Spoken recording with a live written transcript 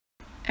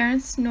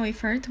Ernst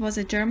Neufert was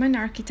a German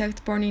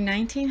architect born in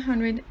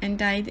 1900 and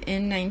died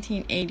in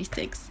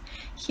 1986.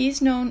 He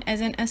is known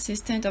as an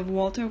assistant of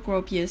Walter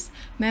Gropius,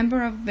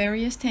 member of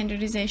various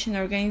standardization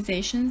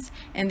organizations,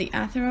 and the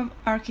author of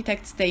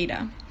Architect's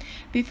Data.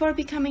 Before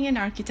becoming an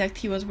architect,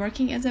 he was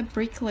working as a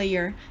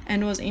bricklayer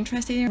and was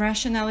interested in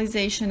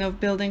rationalization of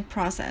building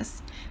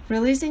process.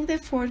 Releasing the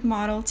Ford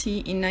Model T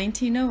in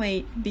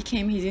 1908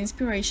 became his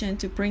inspiration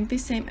to bring the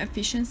same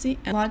efficiency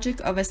and logic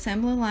of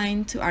assembly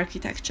line to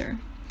architecture.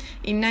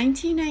 In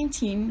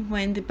 1919,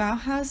 when the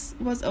Bauhaus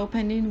was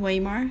opened in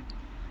Weimar,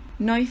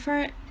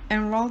 Neufert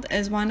enrolled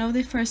as one of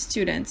the first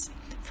students.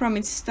 From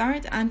its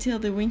start until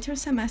the winter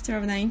semester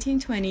of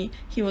 1920,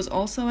 he was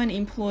also an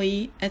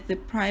employee at the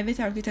private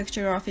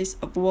architecture office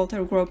of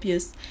Walter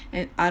Gropius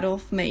and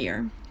Adolf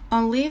Meyer.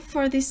 On leave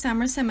for the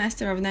summer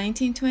semester of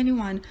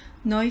 1921,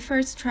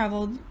 Neufert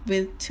traveled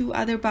with two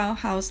other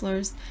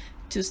Bauhauslers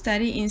to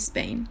study in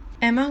Spain.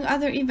 Among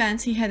other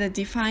events, he had a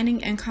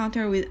defining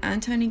encounter with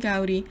Antoni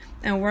Gaudi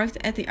and worked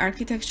at the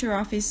architecture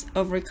office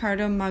of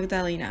Ricardo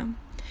Magdalena.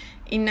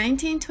 In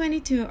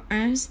 1922,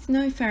 Ernst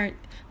Neufert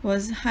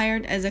was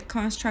hired as a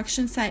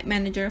construction site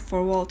manager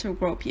for Walter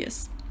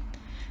Gropius.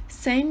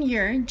 Same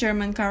year,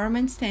 German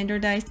government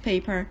standardized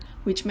paper,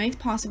 which made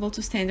possible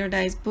to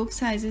standardize book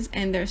sizes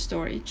and their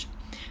storage.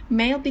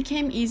 Mail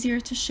became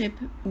easier to ship,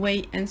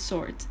 weigh, and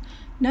sort.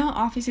 Now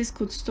offices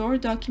could store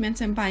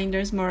documents and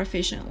binders more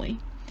efficiently.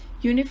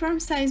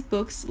 Uniform-sized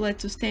books led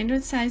to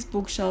standard-sized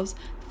bookshelves,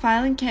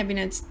 filing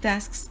cabinets,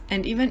 desks,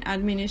 and even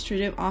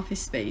administrative office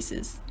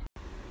spaces.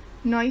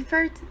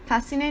 Neufert,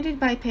 fascinated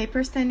by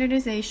paper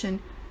standardization,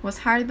 was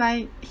hired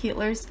by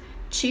Hitler's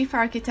chief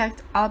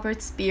architect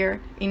Albert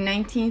Speer in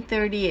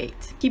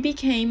 1938. He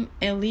became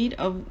a lead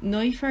of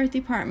Neufert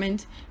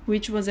department,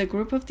 which was a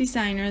group of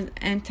designers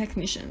and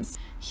technicians.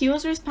 He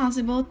was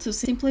responsible to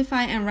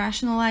simplify and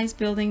rationalize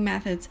building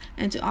methods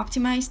and to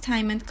optimize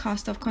time and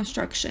cost of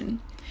construction.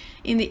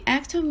 In the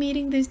act of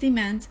meeting these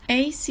demands,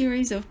 a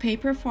series of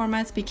paper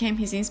formats became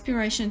his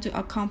inspiration to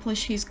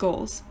accomplish his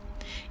goals.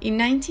 In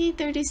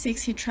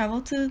 1936, he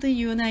traveled to the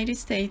United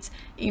States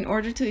in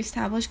order to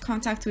establish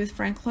contact with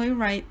Frank Lloyd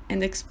Wright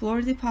and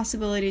explore the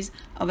possibilities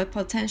of a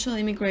potential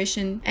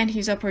immigration and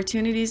his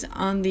opportunities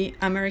on the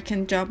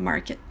American job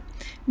market.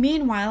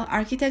 Meanwhile,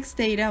 Architect's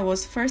Data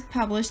was first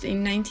published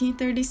in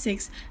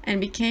 1936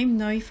 and became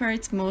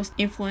Neufert's most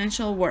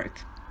influential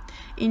work.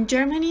 In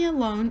Germany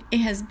alone, it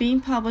has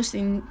been published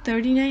in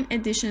 39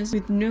 editions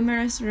with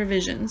numerous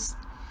revisions.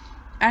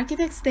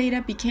 Architect's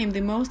Data became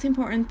the most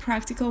important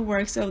practical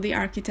works of the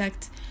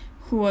architect,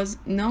 who was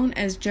known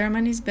as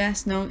Germany's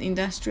best-known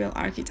industrial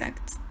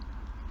architect.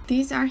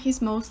 These are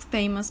his most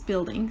famous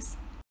buildings.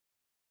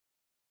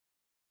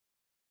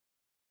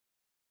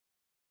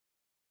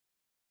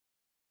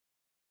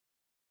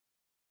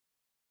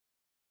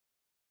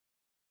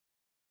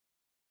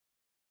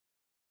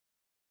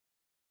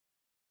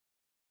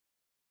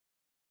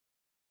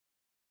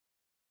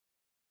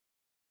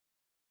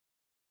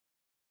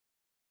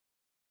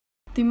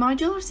 The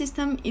modular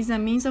system is a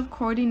means of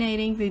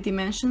coordinating the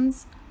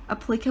dimensions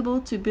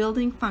applicable to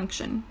building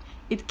function.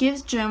 It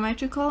gives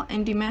geometrical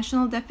and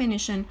dimensional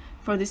definition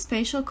for the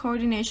spatial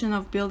coordination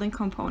of building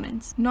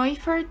components.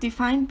 Neufert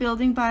defined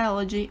building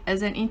biology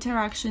as an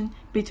interaction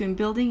between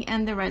building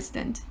and the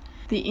resident.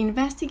 The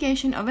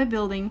investigation of a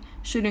building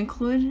should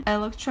include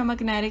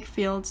electromagnetic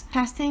fields,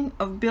 testing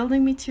of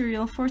building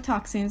material for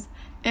toxins,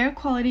 air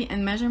quality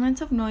and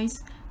measurement of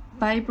noise,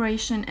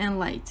 vibration, and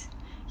light.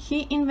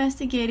 He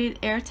investigated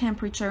air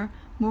temperature,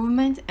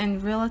 movement,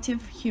 and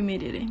relative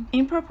humidity.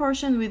 In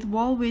proportion with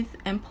wall width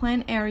and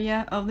plan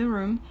area of the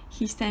room,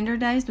 he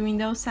standardized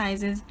window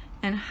sizes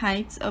and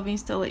heights of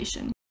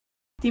installation.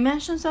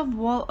 Dimensions of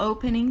wall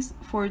openings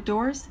for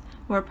doors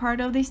were part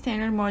of the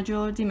standard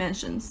modular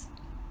dimensions.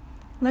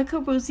 Le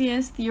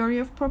Corbusier's theory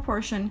of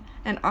proportion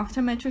and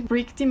octametric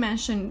brick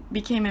dimension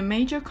became a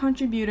major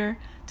contributor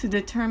to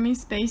determine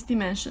space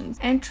dimensions.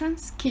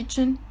 Entrance,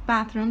 kitchen,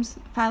 bathrooms,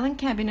 filing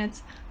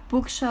cabinets,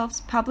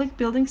 bookshelves, public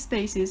building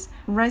spaces,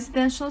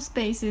 residential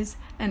spaces,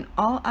 and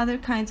all other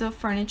kinds of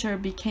furniture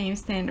became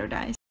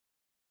standardized.